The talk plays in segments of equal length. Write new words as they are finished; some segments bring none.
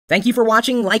Thank you for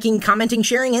watching, liking, commenting,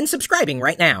 sharing, and subscribing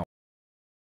right now.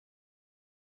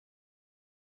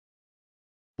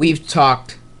 We've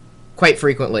talked quite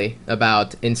frequently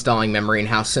about installing memory and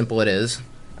how simple it is.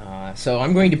 So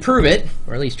I'm going to prove it,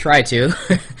 or at least try to.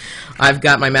 I've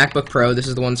got my MacBook Pro. This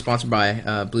is the one sponsored by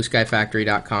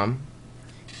BlueSkyFactory.com,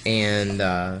 and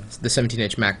the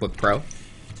 17-inch MacBook Pro.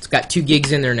 It's got 2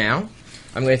 gigs in there now.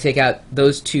 I'm going to take out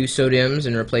those 2 SODIMMs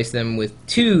and replace them with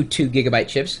two 2GB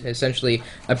chips, essentially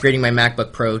upgrading my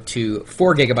MacBook Pro to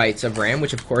 4 gigabytes of RAM,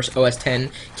 which of course OS X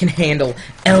can handle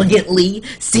elegantly,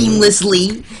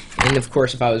 seamlessly. And of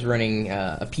course, if I was running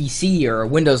a PC or a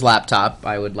Windows laptop,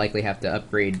 I would likely have to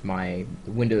upgrade my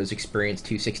Windows experience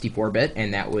to 64-bit,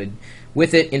 and that would,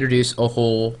 with it, introduce a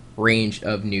whole range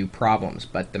of new problems.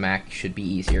 But the Mac should be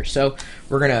easier. So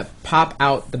we're going to pop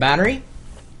out the battery.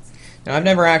 Now, I've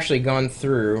never actually gone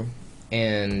through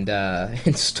and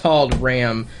installed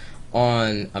RAM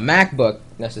on a MacBook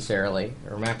necessarily,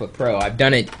 or MacBook Pro. I've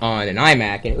done it on an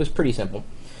iMac, and it was pretty simple.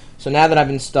 So now that I've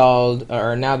installed,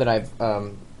 or now that I've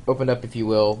opened up, if you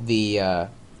will, the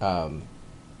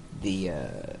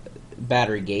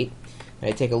battery gate,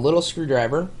 I take a little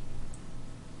screwdriver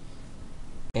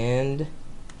and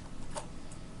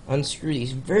unscrew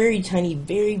these very tiny,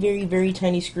 very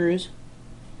tiny screws.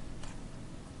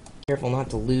 Careful not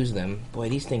to lose them. Boy,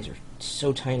 these things are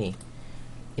so tiny.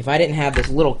 If I didn't have this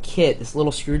little kit, this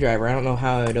little screwdriver, I don't know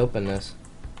how I would open this.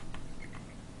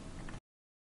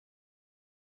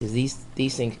 Because these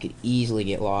things could easily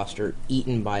get lost or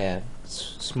eaten by a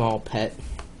small pet,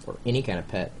 or any kind of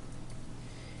pet.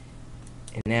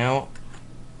 And now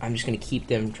I'm just going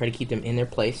to try to keep them in their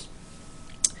place.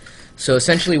 So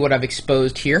essentially what I've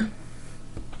exposed here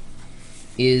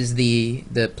is the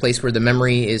place where the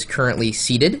memory is currently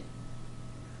seated.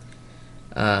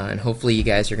 And hopefully you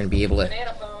guys are going to be able to...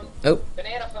 Oh,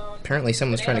 apparently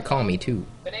someone's trying to call me too.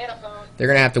 They're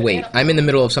going to have to wait. I'm in the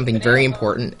middle of something very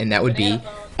important, and that would be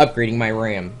upgrading my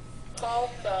RAM.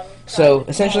 So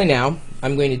essentially now,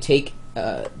 I'm going to take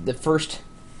the first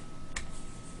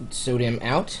SODIMM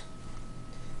out.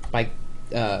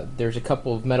 There's a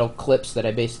couple of metal clips that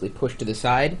I basically push to the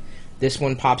side. This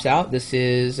one pops out. This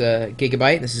is a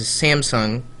Gigabyte. This is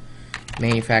Samsung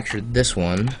manufactured this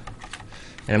one.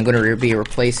 And I'm going to be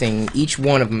replacing each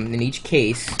one of them in each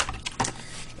case,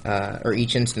 or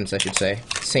each instance, I should say.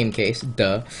 Same case,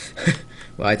 duh.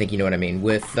 Well, I think you know what I mean.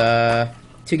 With 2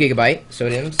 GB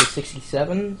SODIMM,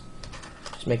 667.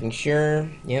 Just making sure.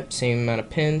 Yep, same amount of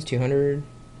pins, 200.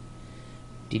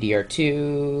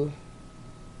 DDR2.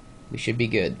 We should be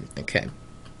good. Okay.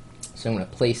 So I'm going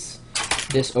to place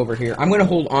this over here. I'm going to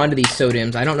hold on to these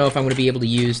SODIMMs. I don't know if I'm going to be able to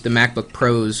use the MacBook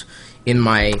Pros in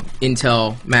my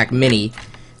Intel Mac Mini.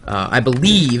 I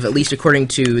believe, at least according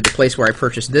to the place where I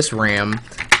purchased this RAM,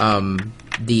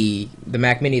 the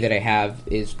Mac Mini that I have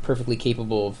is perfectly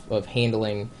capable of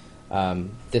handling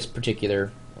this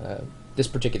particular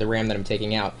RAM that I'm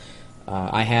taking out.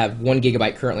 I have 1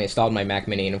 GB currently installed in my Mac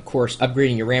Mini, and of course,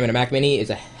 upgrading your RAM in a Mac Mini is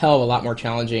a hell of a lot more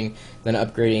challenging than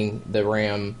upgrading the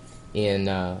RAM in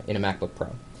a MacBook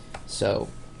Pro. So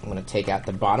I'm going to take out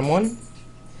the bottom one.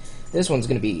 This one's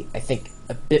going to be, I think,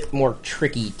 a bit more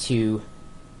tricky to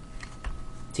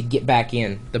get back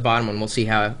in. The bottom one, we'll see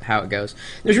how it goes.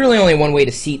 There's really only one way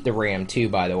to seat the RAM, too,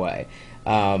 by the way.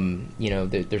 You know,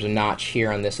 there's a notch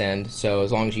here on this end, so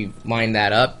as long as you line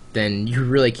that up, then you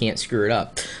really can't screw it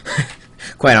up.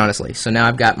 Quite honestly. So now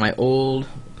I've got my old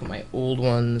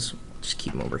ones. Just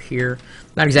keep them over here.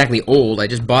 Not exactly old. I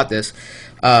just bought this,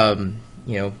 you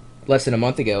know, less than a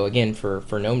month ago, again, for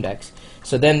Gnome Decks.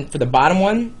 So then for the bottom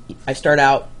one, I start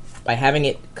out by having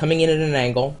it coming in at an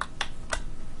angle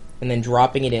and then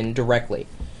dropping it in directly.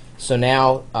 So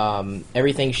now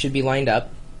everything should be lined up.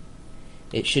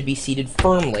 It should be seated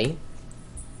firmly,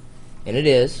 and it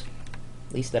is,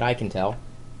 at least that I can tell.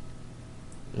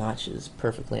 Notch is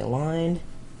perfectly aligned.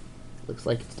 Looks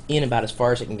like it's in about as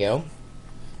far as it can go.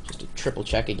 Just a triple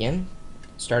check again.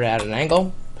 Start it at an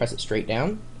angle, press it straight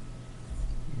down.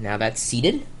 Now that's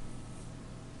seated.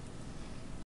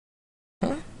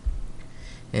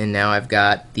 And now I've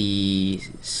got the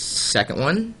second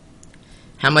one.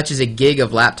 How much is a gig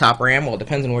of laptop RAM? Well, it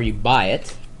depends on where you buy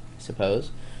it, I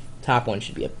suppose. Top one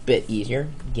should be a bit easier.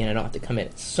 Again, I don't have to come in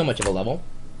at so much of a level,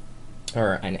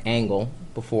 or an angle,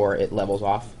 before it levels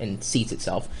off and seats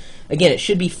itself. Again,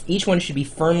 each one should be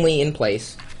firmly in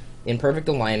place, in perfect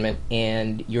alignment,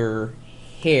 and your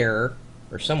hair,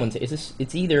 or someone's,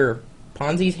 it's either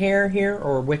Ponzi's hair here,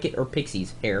 or Wicket or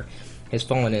Pixie's hair has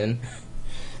fallen in.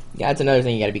 Yeah, that's another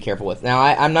thing you got to be careful with. Now,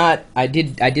 I'm not. I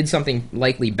did something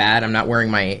likely bad. I'm not wearing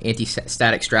my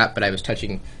anti-static strap, but I was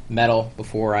touching metal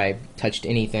before I touched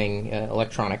anything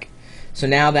electronic. So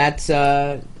now that's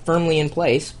firmly in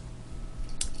place.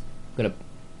 I'm gonna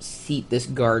seat this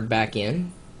guard back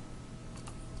in.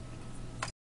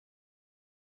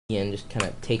 Again, just kind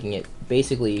of taking it,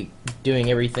 basically doing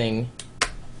everything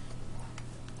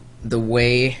the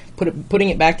way, putting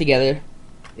it back together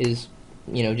is,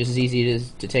 you know, just as easy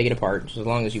as to take it apart, just as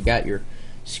long as you've got your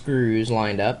screws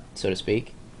lined up, so to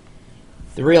speak.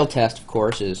 The real test, of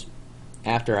course, is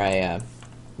after I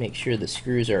make sure the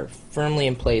screws are firmly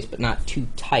in place but not too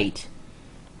tight,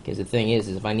 because the thing is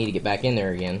if I need to get back in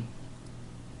there again,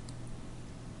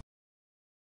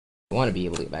 I want to be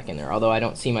able to get back in there, although I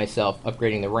don't see myself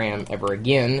upgrading the RAM ever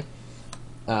again,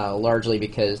 largely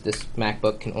because this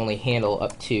MacBook can only handle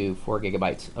up to 4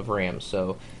 gigabytes of RAM,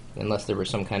 so unless there was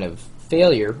some kind of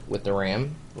failure with the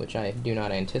RAM, which I do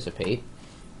not anticipate,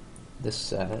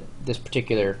 this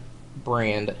particular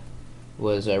brand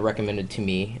was recommended to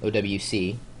me,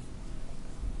 OWC.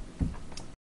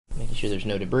 Making sure there's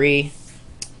no debris.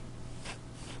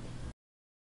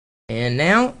 And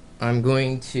now I'm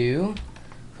going to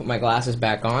put my glasses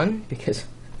back on, because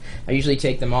I usually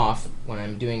take them off when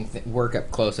I'm doing work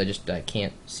up close. I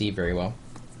can't see very well.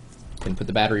 Can put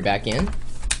the battery back in.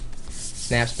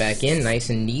 Snaps back in, nice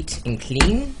and neat and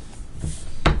clean.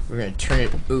 We're going to turn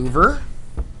it over.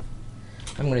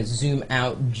 I'm going to zoom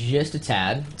out just a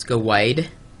tad. Let's go wide.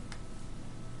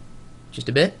 Just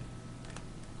a bit.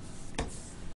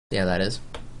 Yeah, that is.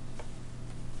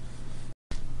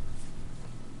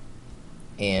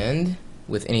 And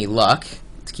with any luck,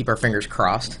 let's keep our fingers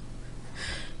crossed.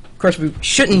 Of course, we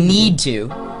shouldn't need to.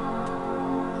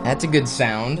 That's a good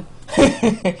sound.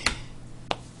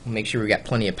 Make sure we got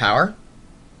plenty of power.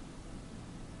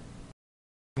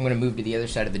 I'm going to move to the other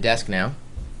side of the desk now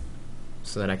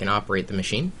so that I can operate the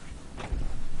machine.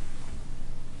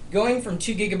 Going from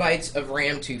 2 gigabytes of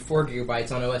RAM to 4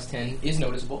 gigabytes on OS X is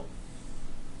noticeable.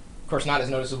 Of course, not as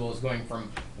noticeable as going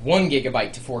from 1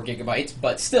 gigabyte to 4 gigabytes,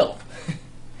 but still.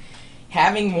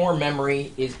 Having more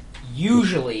memory is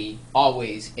usually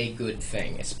always a good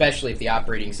thing, especially if the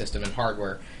operating system and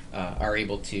hardware are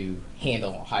able to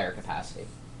handle a higher capacity.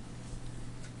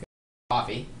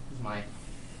 Coffee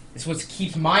is what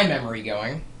keeps my memory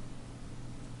going.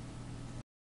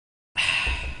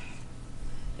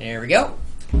 There we go.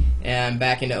 And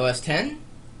back into OS X.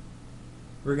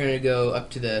 We're going to go up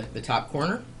to the top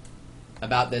corner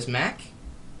about this Mac,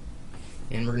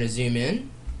 and we're going to zoom in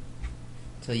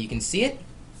until you can see it.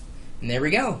 And there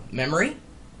we go. Memory,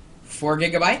 4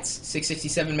 gigabytes,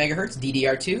 667 megahertz,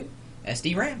 DDR2,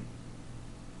 SD RAM.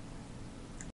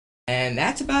 And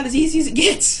that's about as easy as it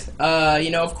gets.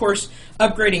 Of course,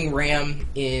 upgrading RAM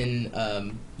in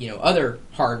other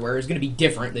hardware is going to be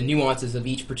different. The nuances of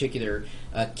each particular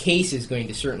case is going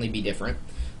to certainly be different.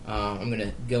 I'm going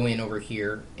to go in over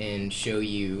here and show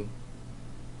you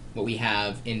what we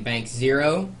have in bank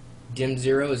 0. DIMM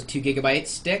 0 is a 2 gigabyte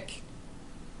stick,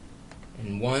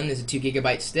 and 1 is a 2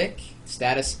 gigabyte stick.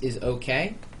 Status is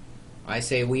okay. I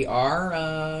say we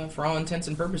are, for all intents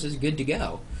and purposes, good to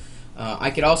go.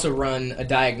 I could also run a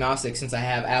diagnostic since I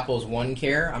have Apple's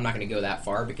OneCare. I'm not going to go that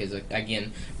far because,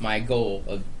 again, my goal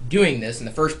of doing this in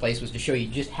the first place was to show you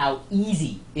just how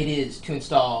easy it is to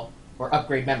install or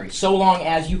upgrade memory, so long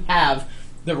as you have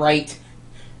the right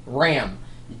RAM.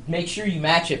 Make sure you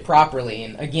match it properly,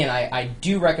 and again, I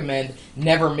do recommend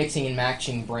never mixing and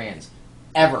matching brands,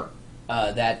 ever.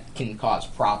 That can cause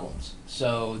problems.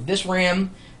 So this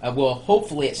RAM will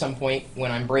hopefully at some point,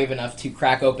 when I'm brave enough to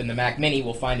crack open the Mac Mini,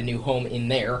 will find a new home in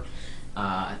there.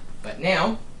 But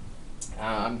now,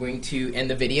 I'm going to end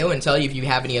the video and tell you if you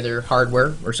have any other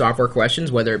hardware or software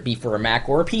questions, whether it be for a Mac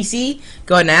or a PC,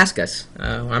 go ahead and ask us.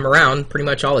 I'm around pretty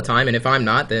much all the time, and if I'm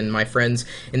not, then my friends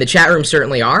in the chat room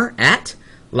certainly are at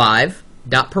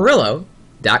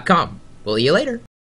live.pirillo.com. We'll see you later.